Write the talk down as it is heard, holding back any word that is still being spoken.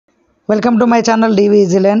Welcome to my channel DV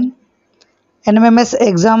Easy Learn. NMMS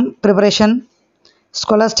exam preparation,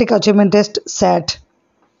 Scholastic Achievement Test SAT.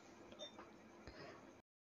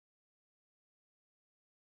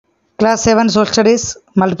 Class 7 Social Studies,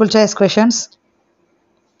 multiple choice questions.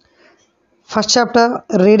 First chapter,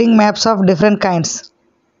 reading maps of different kinds.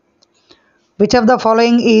 Which of the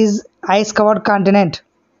following is ice covered continent?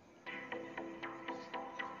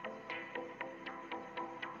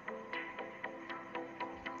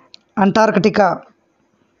 Antarctica.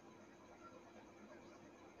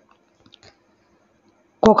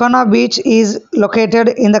 Cocana Beach is located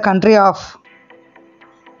in the country of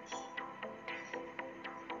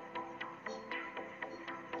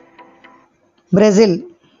Brazil.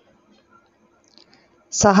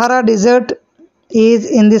 Sahara Desert is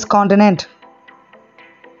in this continent.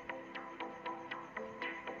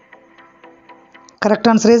 Correct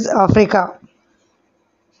answer is Africa.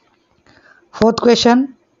 Fourth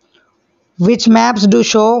question. Which maps do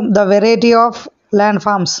show the variety of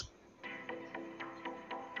landforms?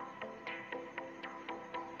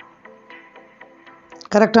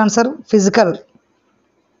 Correct answer, physical.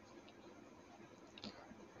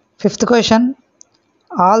 Fifth question.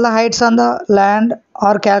 All the heights on the land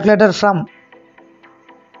are calculated from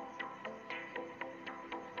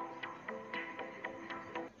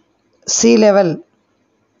sea level.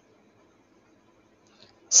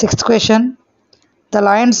 Sixth question. The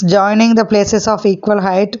lines joining the places of equal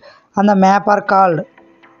height on the map are called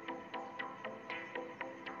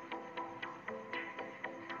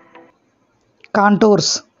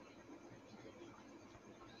contours.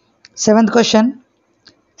 Seventh question.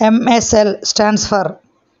 MSL stands for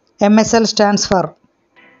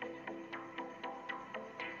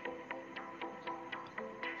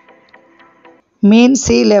mean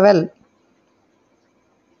sea level.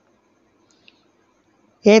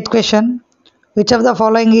 Eighth question. Which of the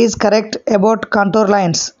following is correct about contour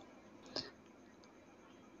lines?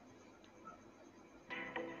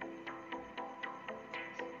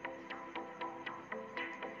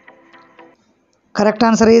 Correct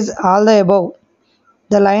answer is all the above.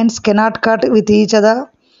 The lines cannot cut with each other.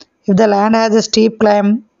 If the land has a steep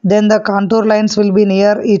climb, then the contour lines will be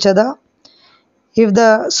near each other. If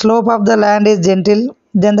the slope of the land is gentle,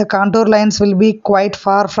 then the contour lines will be quite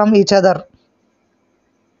far from each other.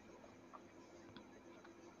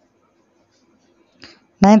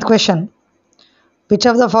 Ninth question. Which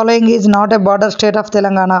of the following is not a border state of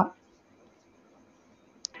Telangana?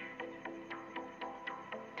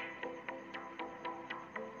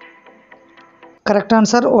 Correct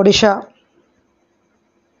answer, Odisha.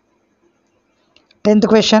 10th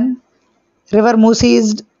question. River Musi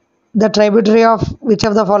is the tributary of which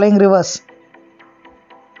of the following rivers?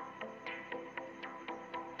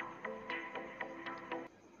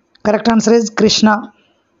 Correct answer is Krishna.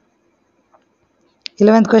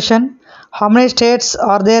 11th question. How many states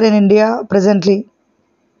are there in India presently?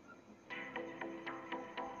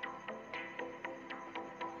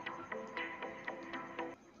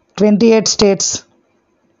 "28 states.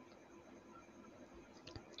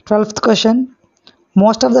 12th question.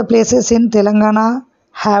 Most of the places in Telangana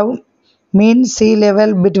have mean sea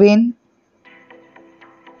level between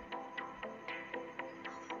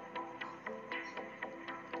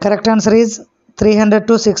correct answer is 300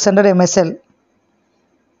 to 600 MSL.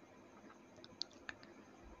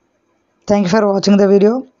 Thank you for watching the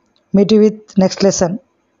video. Meet you with next lesson.